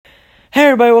Hey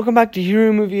everybody, welcome back to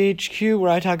Hero Movie HQ, where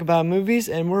I talk about movies,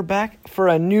 and we're back for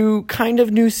a new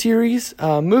series,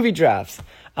 movie drafts.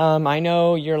 I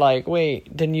know you're like,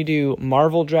 wait, didn't you do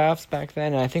Marvel drafts back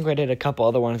then? And I think I did a couple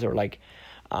other ones that were like,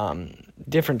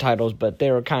 different titles, but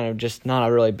they were kind of just not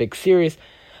a really big series.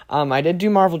 I did do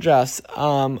Marvel drafts,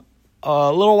 a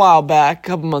little while back, a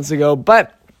couple months ago,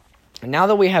 but now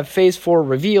that we have Phase 4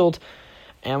 revealed,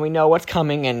 and we know what's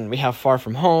coming, and we have Far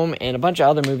From Home, and a bunch of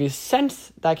other movies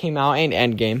since that came out, and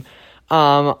Endgame,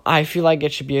 I feel like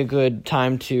it should be a good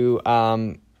time to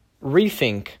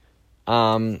rethink,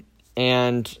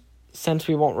 and since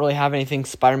we won't really have anything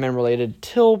Spider-Man related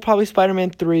till probably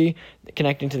Spider-Man 3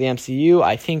 connecting to the MCU,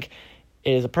 I think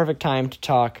it is a perfect time to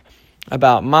talk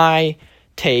about my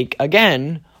take,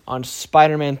 again, on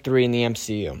Spider-Man 3 in the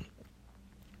MCU.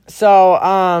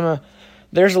 So,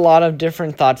 there's a lot of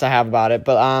different thoughts I have about it,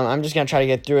 but I'm just going to try to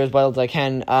get through as well as I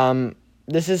can.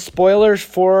 This is spoilers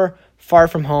for Far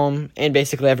From Home and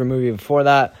basically every movie before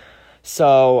that.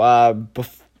 So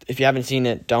if you haven't seen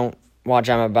it, don't watch.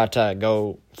 I'm about to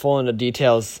go full into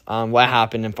details on what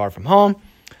happened in Far From Home.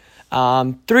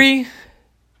 3,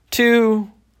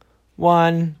 2,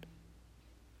 1.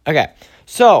 Okay,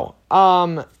 so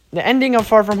the ending of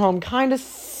Far From Home kind of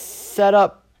set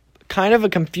up kind of a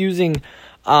confusing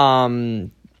new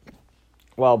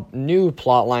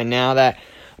plot line now that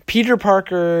Peter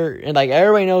Parker, like,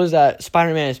 everybody knows that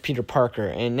Spider-Man is Peter Parker,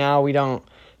 and now you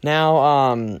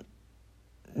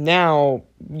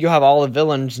have all the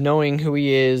villains knowing who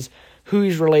he is, who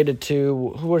he's related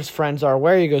to, who his friends are,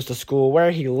 where he goes to school,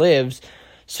 where he lives.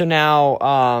 So now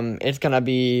it's gonna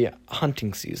be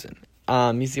hunting season.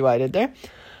 You see what I did there?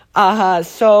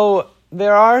 So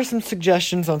there are some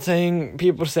suggestions on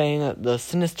people saying that the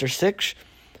Sinister Six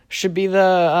should be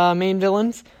the main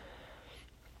villains.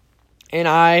 And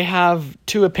I have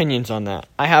two opinions on that.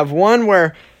 I have one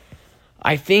where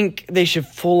I think they should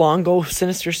full on go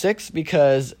Sinister Six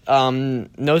because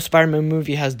no Spider-Man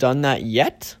movie has done that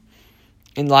yet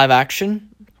in live action.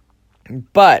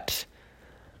 But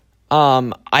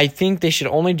I think they should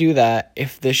only do that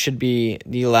if this should be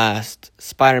the last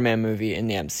Spider-Man movie in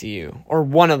the MCU. Or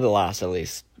one of the last, at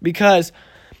least. Because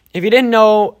if you didn't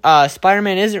know,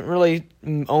 Spider-Man isn't really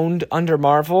owned under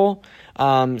Marvel.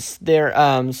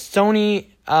 Sony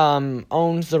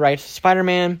owns the rights to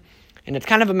Spider-Man, and it's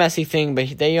kind of a messy thing,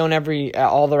 but they own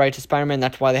all the rights to Spider-Man.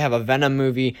 That's why they have a Venom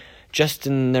movie just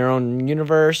in their own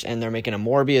universe, and they're making a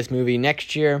Morbius movie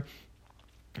next year.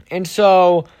 And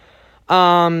so,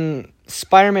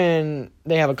 Spider-Man,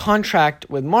 they have a contract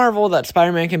with Marvel that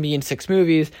Spider-Man can be in 6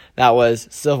 movies. That was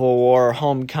Civil War,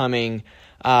 Homecoming,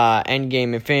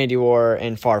 Endgame, Infinity War,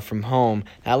 and Far From Home.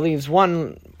 That leaves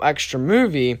one extra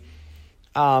movie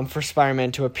for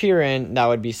Spider-Man to appear in. That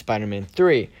would be Spider-Man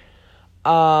 3.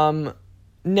 Now,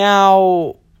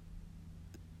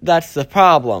 that's the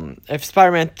problem. If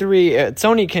Spider-Man 3,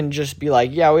 Sony can just be like,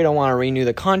 yeah, we don't want to renew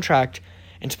the contract,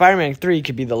 and Spider-Man 3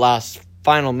 could be the last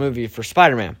final movie for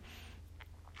Spider-Man.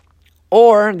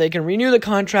 Or they can renew the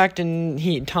contract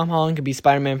and Tom Holland could be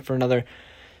Spider-Man for another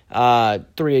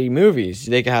 3 movies.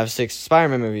 They could have 6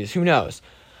 Spider-Man movies. Who knows?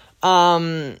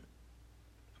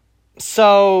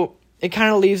 So it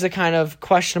kind of leaves a kind of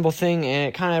questionable thing, and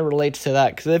it kind of relates to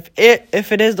that. Because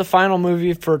if it is the final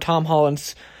movie for Tom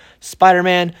Holland's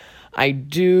Spider-Man, I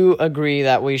do agree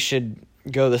that we should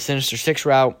go the Sinister Six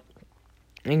route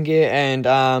and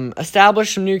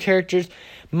establish some new characters.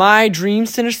 My dream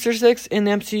Sinister Six in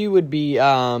the MCU would be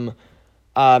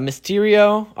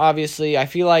Mysterio. Obviously, I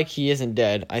feel like he isn't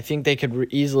dead. I think they could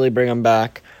easily bring him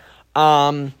back.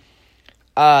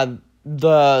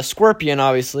 The Scorpion,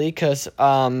 obviously, because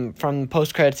from the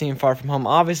post-credit scene Far From Home,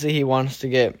 obviously he wants to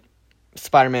get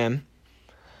Spider-Man.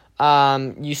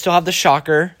 You still have the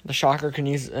Shocker. The Shocker can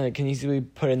easily be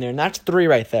put in there, and that's 3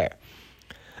 right there.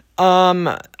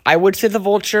 I would say the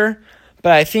Vulture,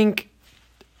 but I think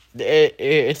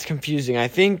it's confusing. I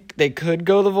think they could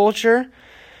go the Vulture,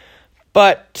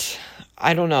 but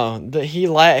I don't know. He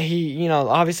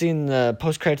obviously in the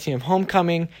post-credit scene of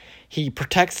Homecoming, he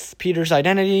protects Peter's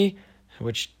identity,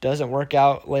 which doesn't work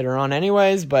out later on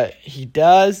anyways, but he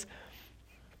does.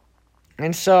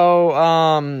 And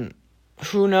so,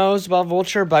 who knows about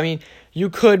Vulture? But I mean, you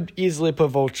could easily put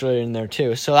Vulture in there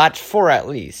too. So that's 4 at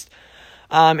least.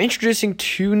 Introducing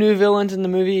 2 new villains in the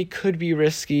movie could be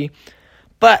risky.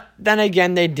 But then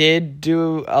again, they did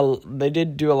do a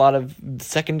lot of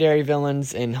secondary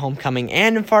villains in Homecoming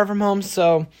and in Far From Home,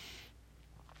 so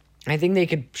I think they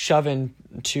could shove in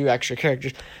 2 extra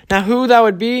characters. Now, who that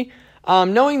would be?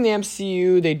 Knowing the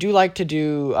MCU, they do like to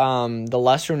do the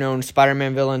lesser-known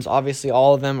Spider-Man villains. Obviously,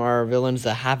 all of them are villains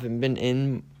that haven't been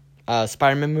in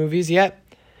Spider-Man movies yet.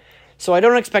 So I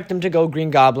don't expect them to go Green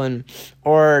Goblin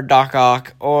or Doc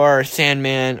Ock or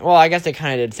Sandman. Well, I guess they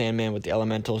kind of did Sandman with the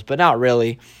Elementals, but not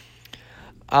really.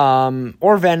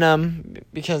 Or Venom,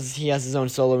 because he has his own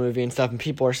solo movie and stuff, and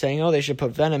people are saying, oh, they should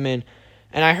put Venom in.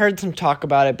 And I heard some talk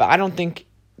about it, but I don't think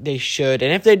they should.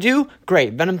 And if they do,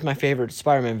 great. Venom's my favorite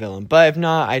Spider-Man villain. But if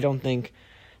not, I don't think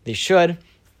they should.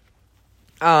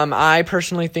 I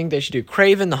personally think they should do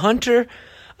Kraven the Hunter.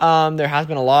 There has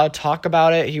been a lot of talk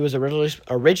about it. He was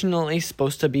originally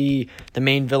supposed to be the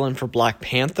main villain for Black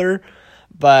Panther,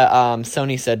 but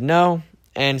Sony said no.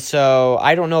 And so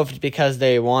I don't know if it's because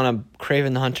they want a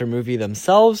Kraven the Hunter movie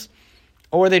themselves,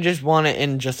 or they just want it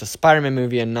in just a Spider-Man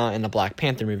movie and not in a Black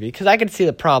Panther movie. Because I could see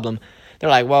the problem. They're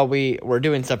like, well, we're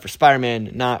doing stuff for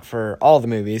Spider-Man, not for all the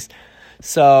movies.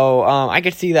 So I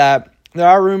could see that. There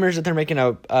are rumors that they're making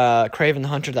a Kraven the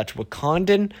Hunter that's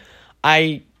Wakandan.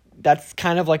 That's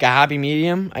kind of like a happy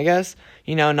medium, I guess.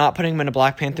 You know, not putting him in a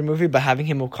Black Panther movie, but having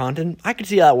him Wakandan. I could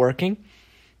see that working.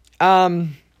 So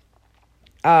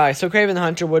Kraven the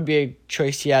Hunter would be a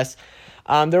choice, yes.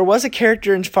 There was a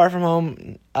character in Far From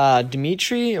Home,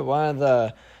 Dimitri, one of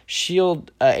the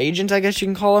S.H.I.E.L.D. Agents, I guess you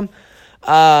can call him.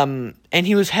 And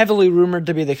he was heavily rumored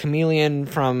to be the Chameleon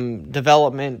from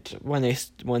development when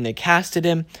they casted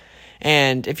him.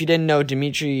 And if you didn't know,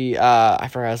 Dimitri, I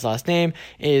forgot his last name,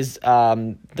 is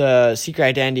the secret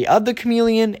identity of the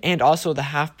Chameleon and also the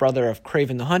half-brother of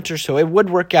Kraven the Hunter. So it would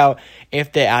work out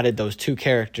if they added those two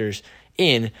characters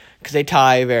in, because they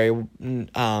tie very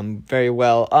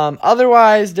well.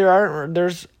 Otherwise,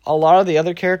 there's a lot of the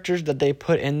other characters that they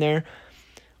put in there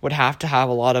would have to have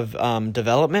a lot of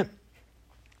development.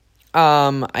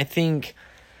 I think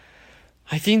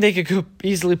they could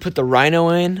easily put the Rhino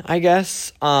in, I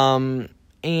guess. And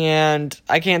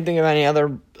I can't think of any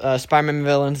other Spider-Man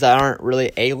villains that aren't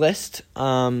really A-list.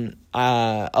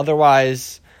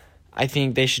 Otherwise, I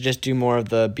think they should just do more of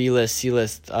the B-list,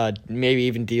 C-list, maybe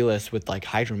even D-list with like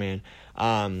Hydro Man,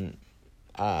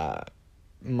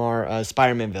 more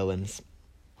Spider-Man villains.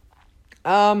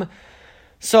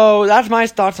 So that's my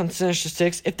thoughts on Sinister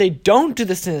Six. If they don't do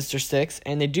the Sinister Six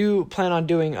and they do plan on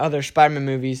doing other Spider-Man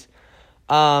movies,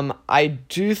 I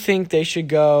do think they should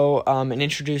go and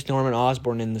introduce Norman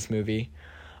Osborn in this movie.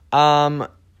 Now,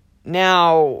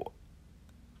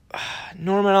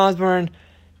 Norman Osborn,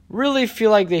 really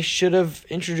feel like they should have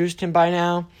introduced him by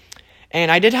now.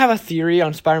 And I did have a theory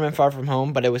on Spider-Man Far From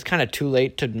Home, but it was kind of too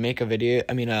late to make a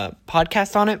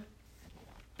podcast on it.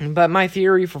 But my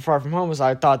theory for Far From Home was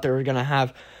I thought they were going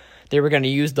to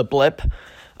use the blip.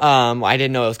 I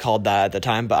didn't know it was called that at the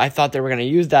time, but I thought they were going to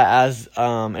use that as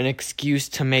an excuse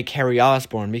to make Harry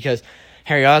Osborn, because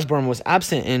Harry Osborn was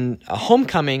absent in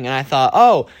Homecoming, and I thought,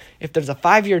 oh, if there's a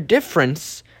 5-year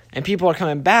difference and people are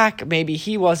coming back, maybe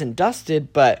he wasn't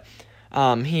dusted, but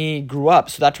he grew up,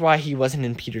 so that's why he wasn't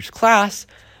in Peter's class,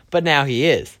 but now he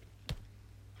is.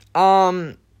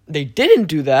 They didn't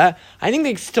do that. I think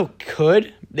they still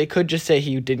could. They could just say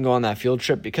he didn't go on that field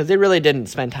trip, because they really didn't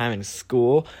spend time in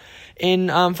school in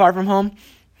Far From Home.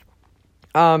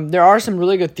 There are some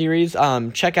really good theories.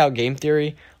 Check out Game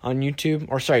Theory on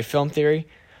YouTube, Film Theory.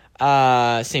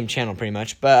 Same channel pretty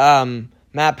much. But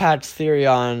Matt Pat's theory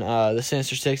on the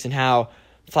Sinister Six and how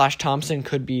Flash Thompson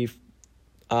could be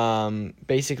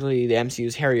basically the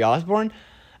MCU's Harry Osborn.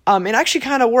 It actually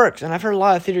kind of works, and I've heard a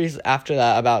lot of theories after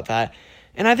that about that,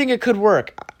 and I think it could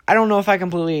work. I don't know if I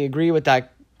completely agree with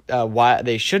that, why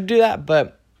they should do that,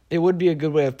 but it would be a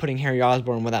good way of putting Harry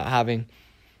Osborn without having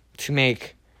to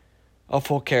make a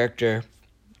full character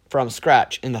from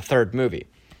scratch in the third movie.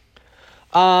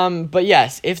 But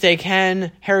yes, if they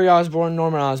can, Harry Osborn,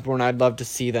 Norman Osborn, I'd love to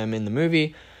see them in the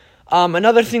movie.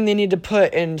 Another thing they need to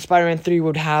put in Spider-Man 3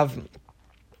 would have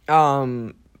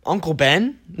Uncle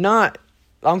Ben. Not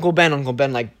Uncle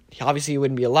Ben, like, obviously he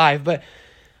wouldn't be alive, but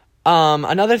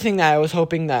another thing that I was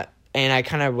hoping that, and I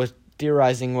kind of was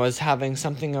theorizing, was having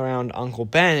something around Uncle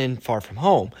Ben in Far From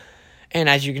Home. And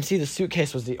as you can see, the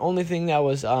suitcase was the only thing that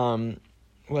was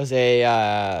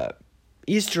a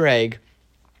Easter egg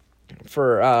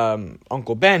for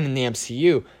Uncle Ben in the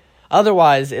MCU.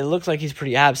 Otherwise, it looks like he's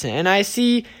pretty absent. And I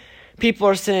see people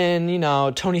are saying,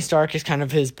 Tony Stark is kind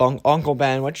of his Uncle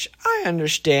Ben, which I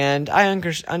understand. I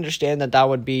understand that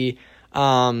would be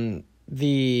the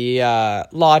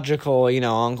logical,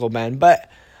 Uncle Ben. But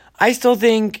I still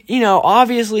think,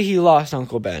 obviously he lost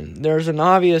Uncle Ben. There's an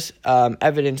obvious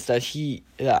evidence that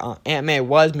Aunt May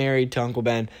was married to Uncle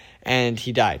Ben and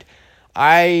he died.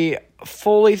 I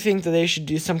fully think that they should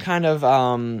do some kind of,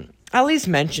 at least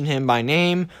mention him by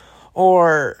name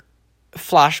or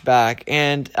flashback.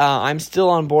 And I'm still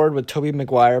on board with Tobey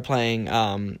Maguire playing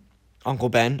Uncle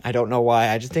Ben. I don't know why.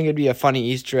 I just think it'd be a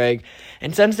funny Easter egg.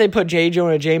 And since they put J.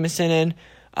 Jonah Jameson in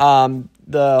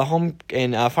the home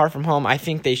in Far From Home, I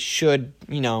think they should,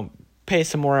 pay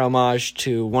some more homage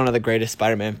to one of the greatest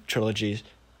Spider-Man trilogies,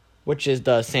 which is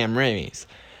the Sam Raimi's.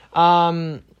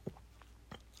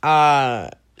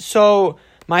 So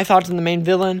my thoughts on the main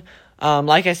villain.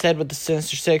 Like I said with the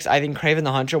Sinister Six, I think Kraven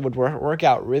the Hunter would work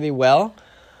out really well.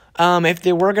 If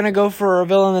they were going to go for a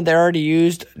villain that they already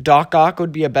used, Doc Ock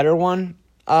would be a better one.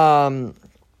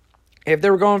 If they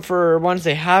were going for ones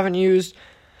they haven't used,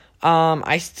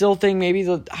 I still think maybe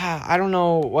I don't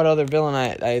know what other villain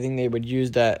I think they would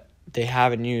use that they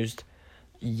haven't used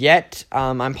yet.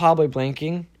 I'm probably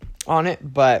blanking on it,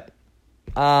 but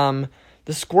the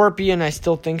Scorpion I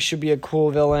still think should be a cool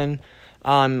villain.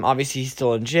 Obviously he's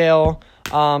still in jail.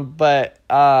 But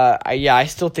I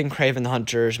still think Kraven the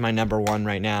Hunter is my number one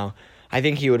right now. I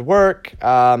think he would work.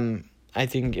 I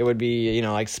think it would be,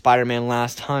 like Spider-Man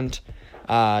Last Hunt.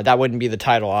 That wouldn't be the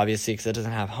title, obviously, because it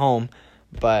doesn't have home.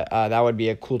 But that would be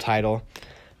a cool title,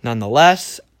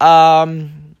 nonetheless.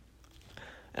 And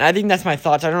I think that's my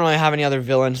thoughts. I don't really have any other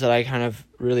villains that I kind of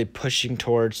really pushing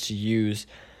towards to use.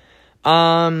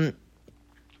 What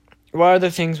other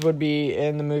things would be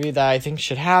in the movie that I think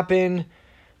should happen?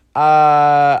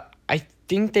 I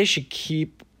think they should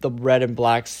keep the red and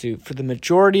black suit for the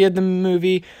majority of the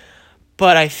movie,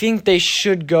 but I think they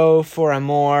should go for a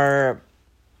more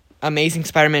Amazing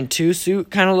Spider-Man 2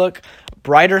 suit kind of look,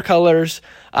 brighter colors,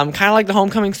 kind of like the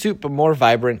Homecoming suit, but more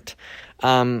vibrant,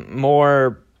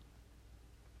 more,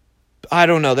 I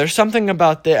don't know, there's something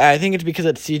about I think it's because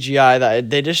it's CGI that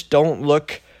they just don't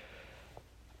look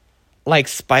like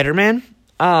Spider-Man.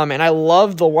 And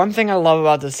the one thing I love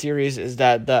about the series is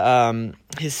that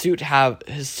his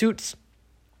suits,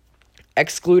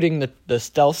 excluding the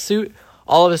stealth suit,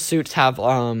 all of his suits have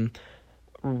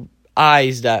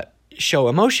eyes that show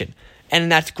emotion,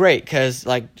 and that's great because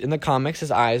like in the comics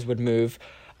his eyes would move,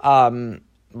 in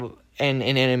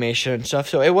animation and stuff.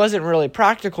 So it wasn't really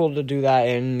practical to do that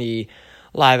in the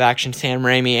live action Sam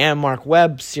Raimi and Mark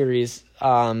Webb series.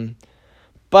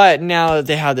 But now that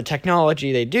they have the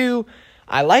technology, they do.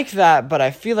 I like that, but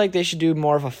I feel like they should do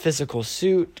more of a physical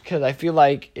suit because I feel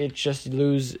like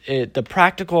the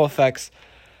practical effects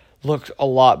look a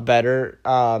lot better.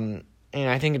 And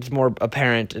I think it's more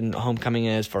apparent in Homecoming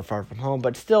as for Far From Home.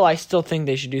 But still, I still think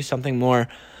they should do something more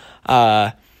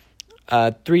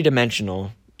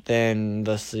three-dimensional than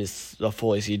the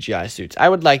fully CGI suits. I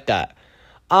would like that.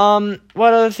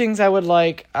 What other things I would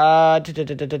like? I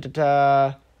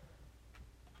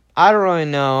don't really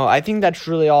know. I think that's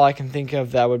really all I can think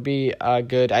of that would be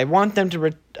good. I want them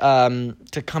to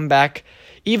come back.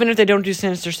 Even if they don't do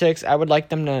Sinister Six, I would like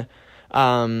them to,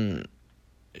 come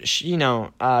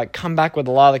back with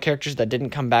a lot of the characters that didn't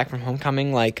come back from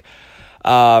Homecoming. Like,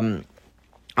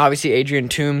 obviously Adrian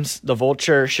Toomes, the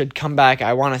Vulture, should come back.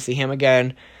 I want to see him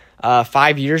again.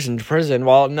 5 years in prison.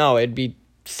 Well, no, it'd be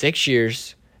 6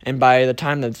 years. And by the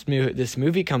time that this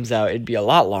movie comes out, it'd be a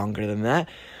lot longer than that.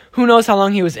 Who knows how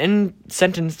long he was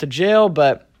sentenced to jail,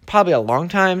 but probably a long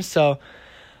time. So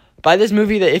by this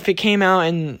movie, that if it came out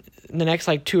in the next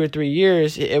 2 or 3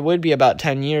 years, it would be about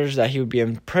 10 years that he would be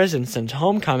in prison since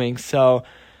Homecoming. So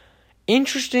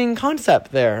interesting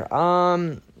concept there.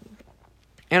 And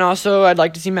also I'd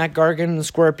like to see Matt Gargan and the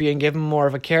Scorpion give him more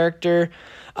of a character.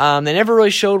 They never really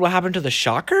showed what happened to the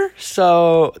Shocker,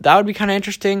 so that would be kind of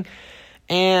interesting.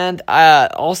 And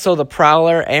also the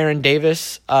Prowler, Aaron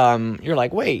Davis. You're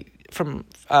like, wait, from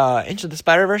Into the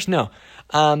Spider-Verse? No.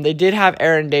 They did have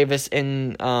Aaron Davis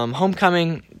in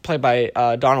Homecoming, played by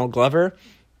Donald Glover.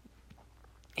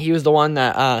 He was the one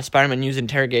that Spider-Man used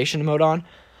interrogation mode on.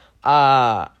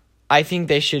 I think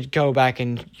they should go back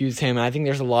and use him. I think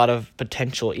there's a lot of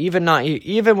potential.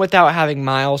 Even without having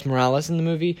Miles Morales in the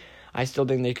movie, I still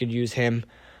think they could use him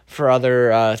for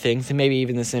other things, and maybe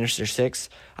even the Sinister Six.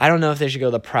 I don't know if they should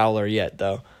go the Prowler yet,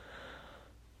 though.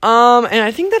 And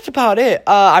I think that's about it.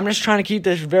 I'm just trying to keep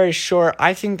this very short.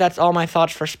 I think that's all my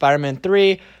thoughts for Spider-Man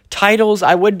 3. Titles,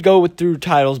 I would go through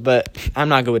titles, but I'm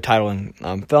not good with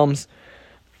titling films.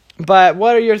 But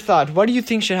what are your thoughts? What do you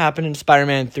think should happen in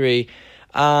Spider-Man 3?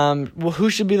 Who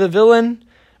should be the villain?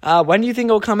 When do you think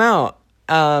it'll come out?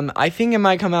 I think it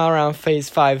might come out around Phase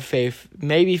 5,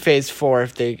 maybe Phase 4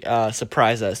 if they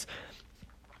surprise us.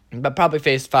 But probably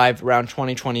Phase 5 around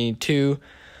 2022.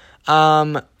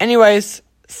 Anyways,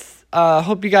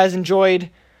 hope you guys enjoyed.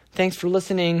 Thanks for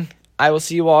listening. I will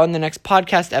see you all in the next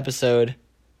podcast episode.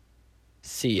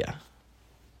 See ya.